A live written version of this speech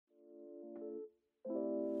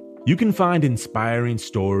You can find inspiring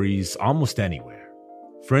stories almost anywhere.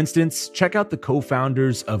 For instance, check out the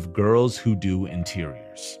co-founders of Girls Who Do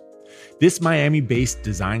Interiors. This Miami-based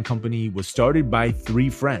design company was started by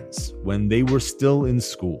 3 friends when they were still in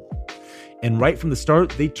school. And right from the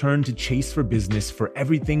start, they turned to Chase for Business for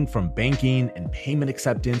everything from banking and payment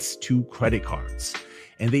acceptance to credit cards.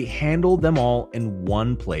 And they handled them all in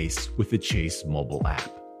one place with the Chase mobile app.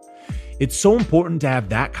 It's so important to have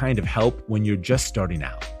that kind of help when you're just starting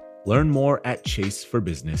out. Learn more at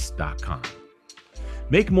chaseforbusiness.com.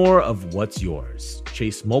 Make more of what's yours.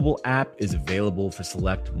 Chase mobile app is available for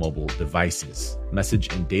select mobile devices.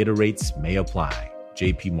 Message and data rates may apply.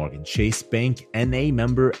 JP Morgan Chase Bank, N.A.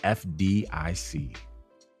 member FDIC.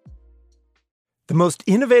 The most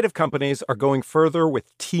innovative companies are going further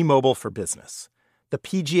with T-Mobile for Business. The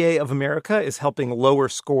PGA of America is helping lower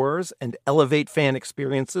scores and elevate fan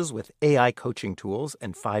experiences with AI coaching tools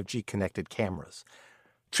and 5G connected cameras.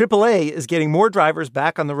 AAA is getting more drivers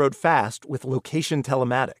back on the road fast with location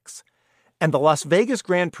telematics. And the Las Vegas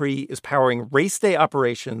Grand Prix is powering race day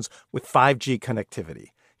operations with 5G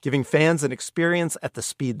connectivity, giving fans an experience at the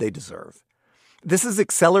speed they deserve. This is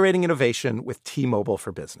accelerating innovation with T-Mobile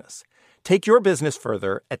for Business. Take your business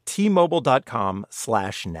further at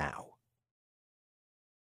T-Mobile.com/now.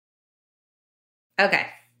 Okay.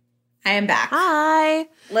 I am back. Hi.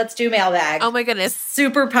 Let's do mailbag. Oh my goodness.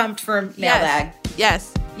 Super pumped for mailbag.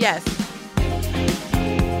 Yes.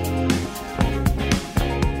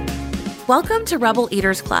 Welcome to Rebel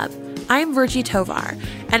Eaters Club. I'm Virgie Tovar,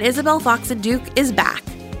 and Isabel Foxen Duke is back.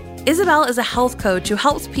 Isabel is a health coach who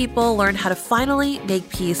helps people learn how to finally make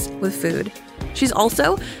peace with food. She's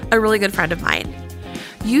also a really good friend of mine.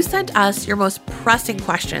 You sent us your most pressing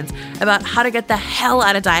questions about how to get the hell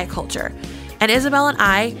out of diet culture, and Isabel and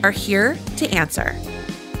I are here to answer.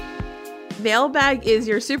 Mailbag is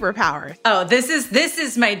your superpower. Oh, this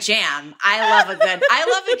is my jam. I love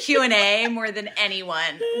a Q&A more than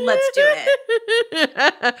anyone. Let's do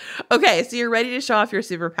it. Okay, so you're ready to show off your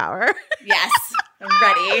superpower? Yes, I'm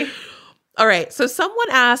ready. All right, so someone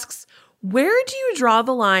asks, where do you draw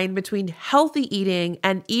the line between healthy eating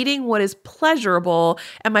and eating what is pleasurable?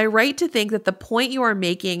 Am I right to think that the point you are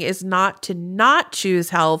making is not to not choose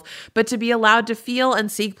health, but to be allowed to feel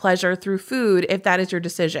and seek pleasure through food if that is your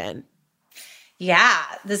decision? Yeah,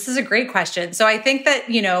 this is a great question. So I think that,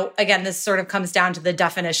 again, this sort of comes down to the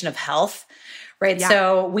definition of health, right? Yeah.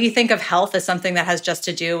 So we think of health as something that has just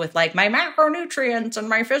to do with like my macronutrients and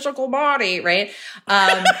my physical body, right?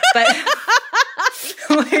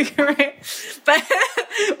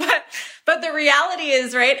 But the reality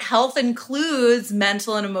is, right, health includes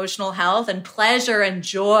mental and emotional health, and pleasure and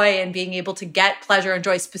joy, and being able to get pleasure and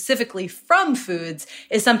joy specifically from foods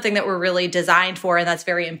is something that we're really designed for. And that's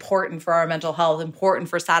very important for our mental health, important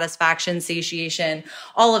for satisfaction, satiation,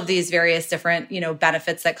 all of these various different,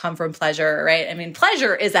 benefits that come from pleasure, right? I mean,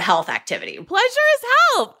 pleasure is a health activity. Pleasure is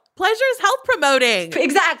health. Pleasure is health promoting.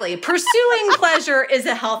 Exactly. Pursuing pleasure is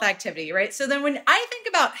a health activity, right? So then when I think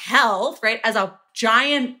about health, right, as a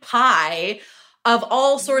giant pie of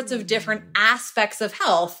all sorts of different aspects of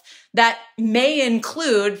health that may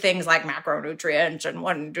include things like macronutrients and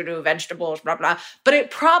what to do vegetables, blah, blah, but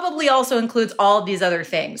it probably also includes all of these other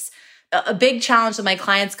things. A big challenge that my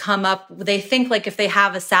clients come up, they think like if they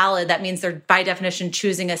have a salad, that means they're by definition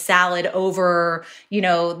choosing a salad over,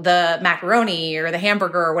 the macaroni or the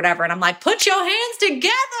hamburger or whatever. And I'm like, put your hands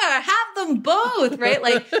together, have them both, right?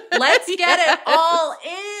 Like, let's get it all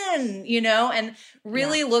in, and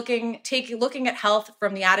really looking at health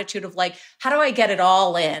from the attitude of like, how do I get it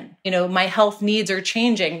all in? My health needs are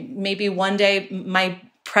changing. Maybe one day my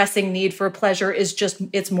pressing need for pleasure is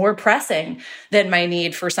it's more pressing than my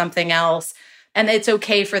need for something else. And it's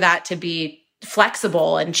okay for that to be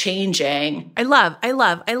flexible and changing. I love.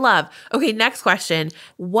 Okay, next question.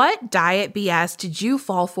 What diet BS did you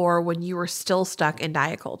fall for when you were still stuck in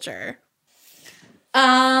diet culture?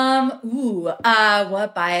 What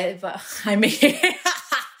diet?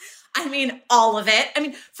 I mean, all of it. I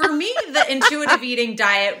mean, for me, the intuitive eating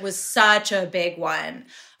diet was such a big one.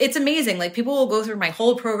 It's amazing. Like, people will go through my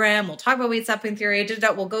whole program. We'll talk about weight stopping theory.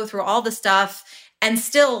 We'll go through all the stuff. And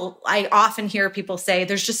still, I often hear people say,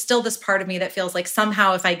 there's just still this part of me that feels like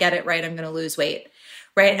somehow if I get it right, I'm going to lose weight.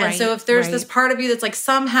 Right. And so if there's this part of you that's like,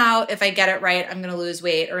 somehow if I get it right, I'm going to lose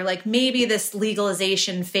weight, or like maybe this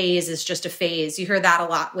legalization phase is just a phase. You hear that a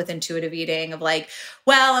lot with intuitive eating of like,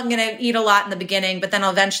 well, I'm going to eat a lot in the beginning, but then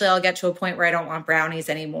eventually I'll get to a point where I don't want brownies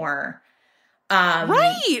anymore.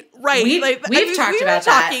 Right. We've talked about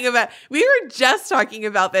that. We were just talking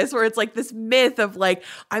about this, where it's like this myth of like,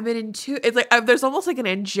 it's like, there's almost like an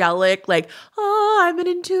angelic, like, oh, I'm an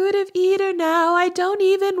intuitive eater now. I don't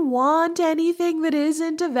even want anything that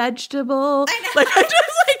isn't a vegetable. Like, I just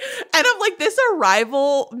like, and I'm like, this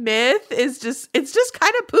arrival myth is just, it's just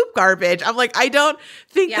kind of poop garbage. I'm like, I don't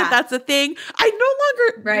think that that's a thing. I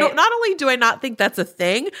no longer, not only do I not think that's a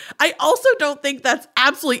thing, I also don't think that's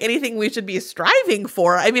absolutely anything we should be striving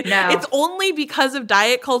for. I mean, it's only because of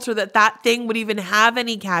diet culture that thing would even have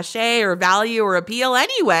any cachet or value or appeal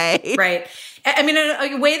anyway. Right. I mean,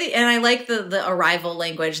 and I like the arrival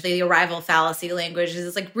language, the arrival fallacy language.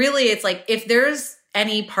 Is like, really, it's like, if there's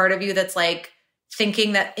any part of you that's like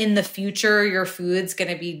thinking that in the future your food's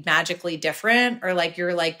going to be magically different, or like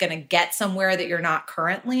you're like going to get somewhere that you're not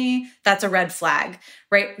currently, that's a red flag,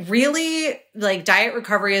 right? Really, like, diet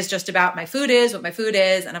recovery is just about my food is what my food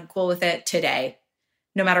is, and I'm cool with it today,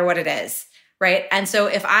 no matter what it is, right? And so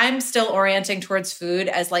if I'm still orienting towards food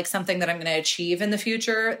as like something that I'm going to achieve in the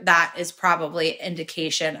future, that is probably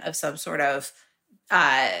indication of some sort of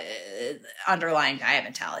underlying diet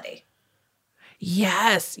mentality.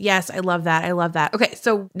 Yes. I love that. Okay,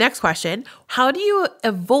 so next question. How do you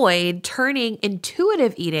avoid turning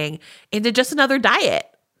intuitive eating into just another diet?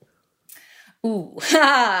 Ooh,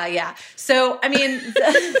 yeah. So, I mean,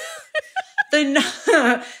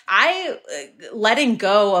 letting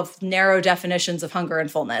go of narrow definitions of hunger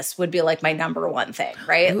and fullness would be like my number one thing,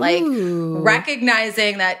 right? Ooh. Like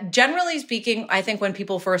recognizing that, generally speaking, I think when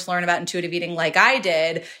people first learn about intuitive eating, like I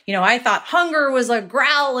did, I thought hunger was a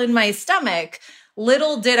growl in my stomach.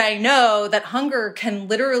 Little did I know that hunger can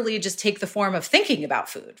literally just take the form of thinking about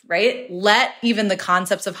food, right? Let even the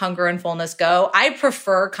concepts of hunger and fullness go. I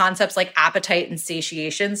prefer concepts like appetite and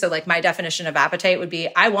satiation. So like my definition of appetite would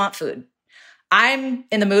be, I want food. I'm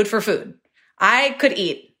in the mood for food. I could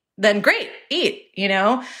eat. Then great, eat,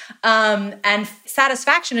 and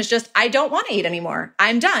satisfaction is just, I don't want to eat anymore.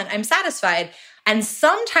 I'm done. I'm satisfied. And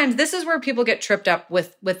sometimes this is where people get tripped up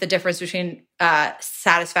with the difference between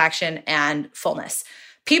satisfaction and fullness.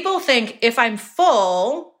 People think if I'm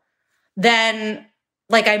full, then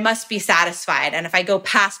like I must be satisfied. And if I go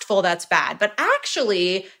past full, that's bad. But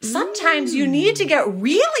actually, sometimes you need to get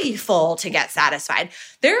really full to get satisfied.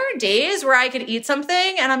 There are days where I could eat something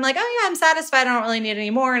and I'm like, oh yeah, I'm satisfied. I don't really need it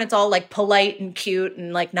anymore. And it's all like polite and cute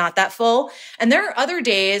and like not that full. And there are other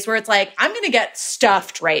days where it's like, I'm going to get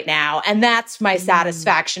stuffed right now. And that's my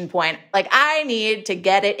satisfaction point. Like I need to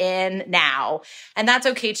get it in now. And that's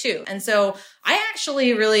okay too. And so I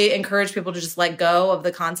actually really encourage people to just let go of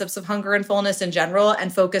the concepts of hunger and fullness in general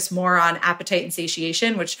and focus more on appetite and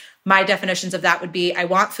satiation, which my definitions of that would be, I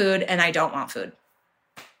want food and I don't want food.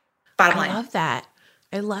 Bottom line.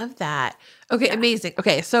 I love that. Okay, yeah. Amazing.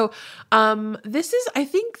 Okay, so I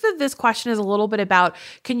think that this question is a little bit about,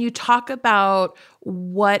 can you talk about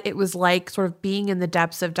what it was like sort of being in the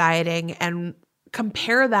depths of dieting and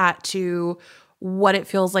compare that to what it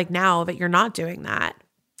feels like now that you're not doing that?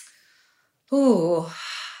 Ooh,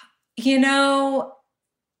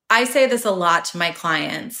 I say this a lot to my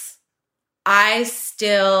clients. I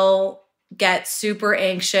still get super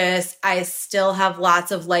anxious. I still have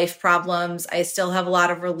lots of life problems. I still have a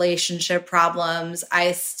lot of relationship problems.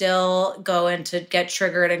 I still get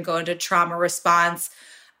triggered and go into trauma response.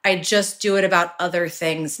 I just do it about other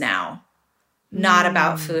things now, not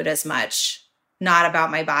about food as much, not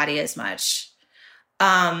about my body as much.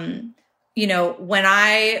 When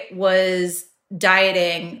I was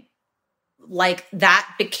dieting, like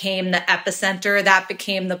that became the epicenter, that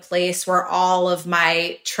became the place where all of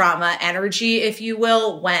my trauma energy, if you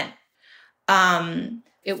will, went.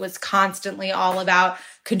 It was constantly all about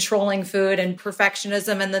controlling food and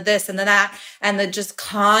perfectionism and the this and the that, and the just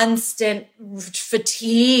constant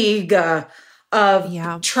fatigue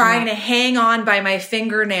of trying to hang on by my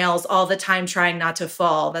fingernails all the time, trying not to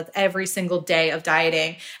fall. That's every single day of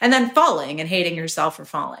dieting, and then falling and hating yourself for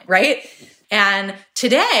falling, right? And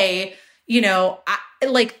today,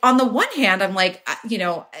 on the one hand, I'm like,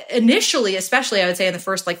 initially, especially I would say in the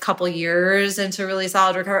first like couple years into really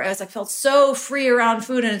solid recovery, I was like, felt so free around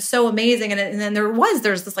food and it's so amazing. And then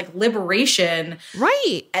there's this like liberation,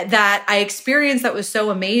 right, that I experienced that was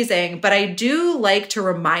so amazing. But I do like to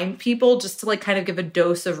remind people, just to like kind of give a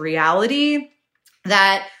dose of reality,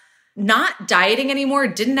 that not dieting anymore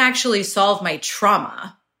didn't actually solve my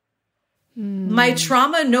trauma. My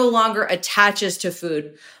trauma no longer attaches to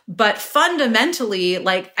food, but fundamentally,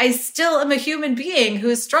 like I still am a human being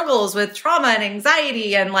who struggles with trauma and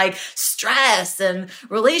anxiety and like stress and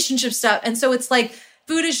relationship stuff. And so it's like,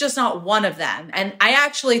 food is just not one of them. And I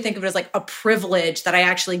actually think of it as like a privilege that I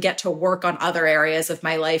actually get to work on other areas of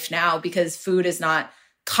my life now, because food is not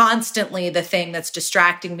constantly the thing that's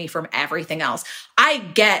distracting me from everything else. I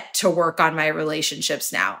get to work on my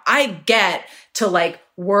relationships now. I get to like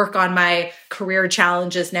work on my career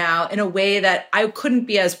challenges now in a way that I couldn't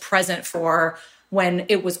be as present for when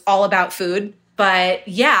it was all about food. But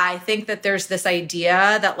yeah, I think that there's this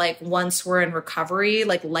idea that like once we're in recovery,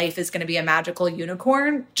 like life is going to be a magical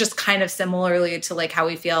unicorn, just kind of similarly to like how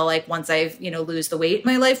we feel like once I, lose the weight,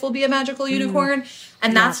 my life will be a magical unicorn.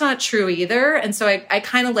 And that's not true either. And so I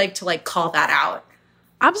kind of like to like call that out.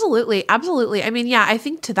 Absolutely. Absolutely. I mean, yeah, I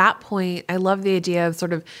think to that point, I love the idea of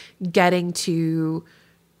sort of getting to,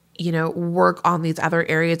 work on these other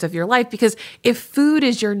areas of your life, because if food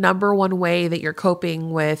is your number one way that you're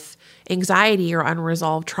coping with anxiety or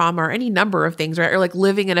unresolved trauma or any number of things, right? Or like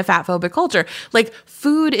living in a fat phobic culture, like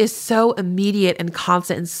food is so immediate and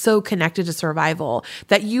constant and so connected to survival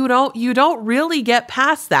that you don't really get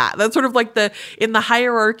past that. That's sort of like in the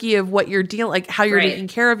hierarchy of what you're dealing, like how you're taking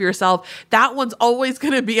care of yourself, that one's always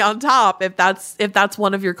going to be on top if that's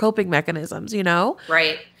one of your coping mechanisms,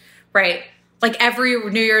 Right. Like every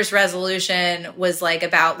New Year's resolution was like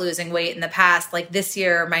about losing weight in the past. Like this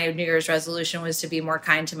year, my New Year's resolution was to be more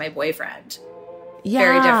kind to my boyfriend. Yeah.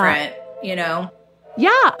 Very different,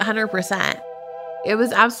 Yeah, 100%. It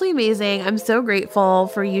was absolutely amazing. I'm so grateful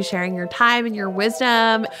for you sharing your time and your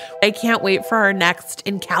wisdom. I can't wait for our next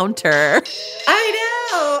encounter. I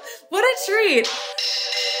know. What a treat.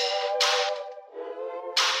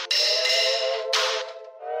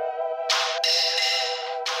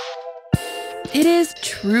 It is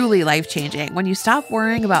truly life-changing when you stop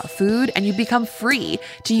worrying about food and you become free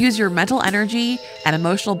to use your mental energy and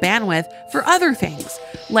emotional bandwidth for other things,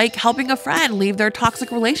 like helping a friend leave their toxic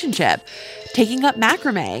relationship, taking up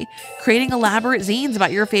macrame, creating elaborate zines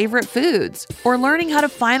about your favorite foods, or learning how to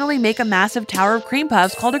finally make a massive tower of cream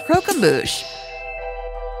puffs called a croquembouche.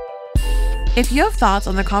 If you have thoughts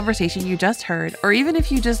on the conversation you just heard, or even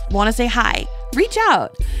if you just want to say hi, reach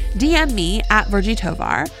out. DM me at Virgie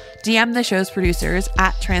Tovar, DM the show's producers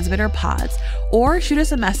at Transmitter Pods, or shoot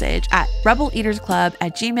us a message at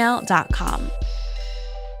rebeleatersclub@gmail.com.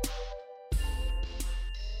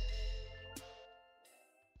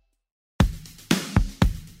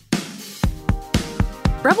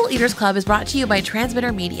 Rebel Eaters Club is brought to you by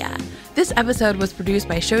Transmitter Media. This episode was produced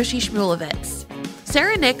by Shoshi Shmulevitz.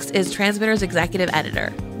 Sarah Nix is Transmitter's executive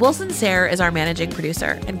editor. Wilson Sayre is our managing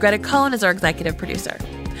producer, and Greta Cohn is our executive producer.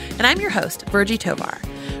 And I'm your host, Virgie Tovar.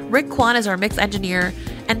 Rick Kwan is our mix engineer,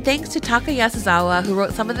 and thanks to Taka Yasuzawa, who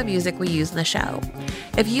wrote some of the music we use in the show.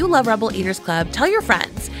 If you love Rebel Eaters Club, tell your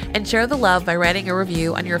friends and share the love by writing a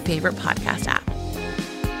review on your favorite podcast app.